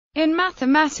In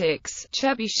mathematics,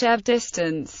 Chebyshev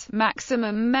distance,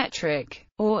 maximum metric,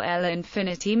 or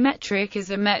L-infinity metric is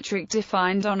a metric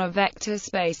defined on a vector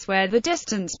space where the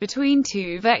distance between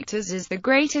two vectors is the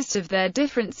greatest of their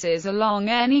differences along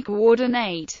any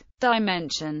coordinate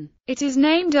dimension. It is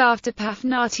named after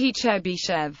Pafnuty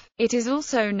Chebyshev. It is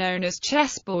also known as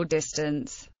chessboard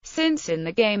distance, since in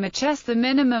the game of chess the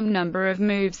minimum number of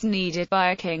moves needed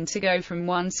by a king to go from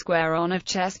one square on a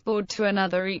chessboard to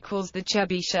another equals the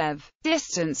Tchebychev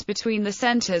distance between the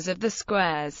centers of the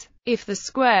squares. If the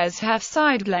squares have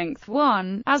side length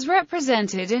 1, as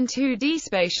represented in 2D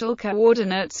spatial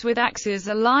coordinates with axes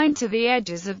aligned to the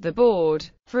edges of the board,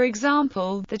 for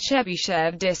example, the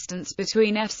Chebyshev distance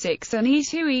between f6 and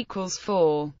e2 equals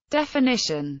 4.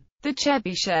 Definition: the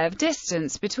Chebyshev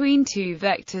distance between two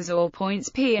vectors or points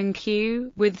P and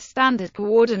Q, with standard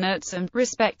coordinates and,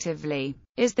 respectively,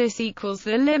 is this equals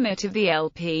the limit of the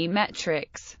LP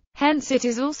metrics. Hence it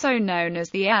is also known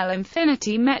as the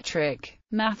L-infinity metric.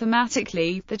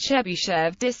 Mathematically, the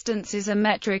Chebyshev distance is a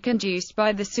metric induced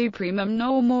by the supremum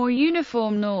norm or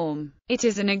uniform norm. It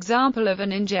is an example of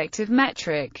an injective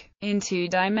metric in two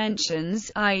dimensions,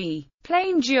 i.e.,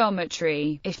 plane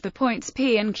geometry, if the points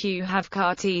P and Q have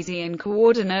Cartesian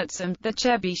coordinates and the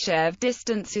Chebyshev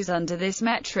distance is under this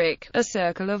metric. A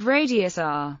circle of radius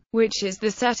r, which is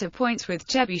the set of points with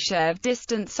Chebyshev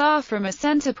distance r from a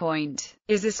center point,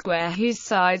 is a square whose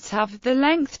sides have the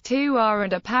length 2r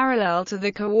and are parallel to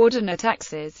the coordinate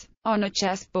axes. On a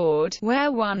chessboard,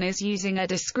 where one is using a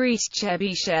discrete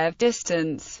Chebyshev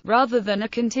distance, rather than a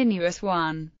continuous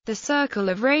one, the circle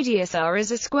of radius r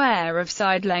is a square of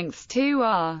side lengths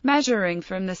 2r, measuring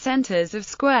from the centers of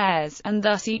squares, and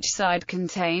thus each side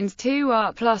contains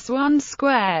 2r plus 1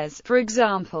 squares. For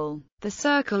example, the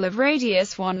circle of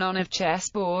radius 1 on a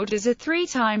chessboard is a 3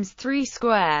 times 3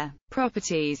 square.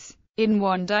 Properties: in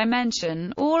one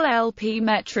dimension, all LP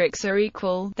metrics are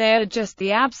equal, they are just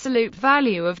the absolute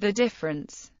value of the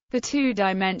difference. The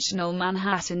two-dimensional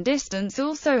Manhattan distance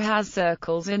also has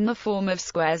circles in the form of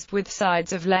squares with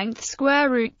sides of length square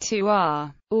root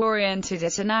 2r, oriented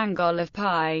at an angle of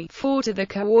pi 4 to the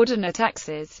coordinate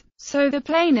axis. So the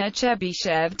planar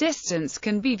Chebyshev distance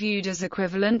can be viewed as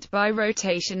equivalent by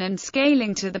rotation and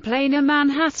scaling to the planar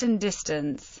Manhattan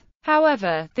distance.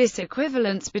 However, this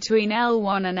equivalence between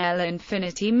L1 and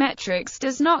L-infinity metrics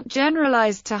does not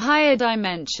generalize to higher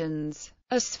dimensions.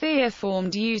 A sphere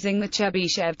formed using the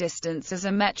Chebyshev distance as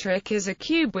a metric is a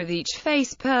cube with each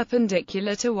face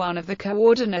perpendicular to one of the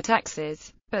coordinate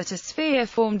axes, but a sphere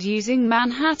formed using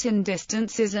Manhattan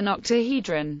distance is an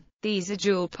octahedron. These are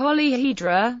dual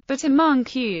polyhedra, but among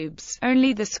cubes,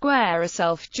 only the square are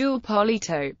self-dual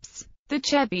polytopes. The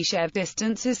Chebyshev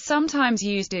distance is sometimes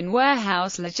used in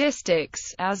warehouse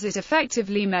logistics, as it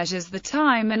effectively measures the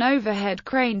time an overhead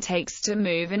crane takes to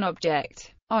move an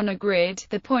object. On a grid,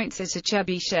 the points at a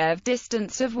Chebyshev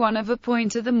distance of 1 of a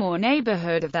point are the Moore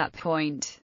neighborhood of that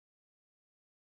point.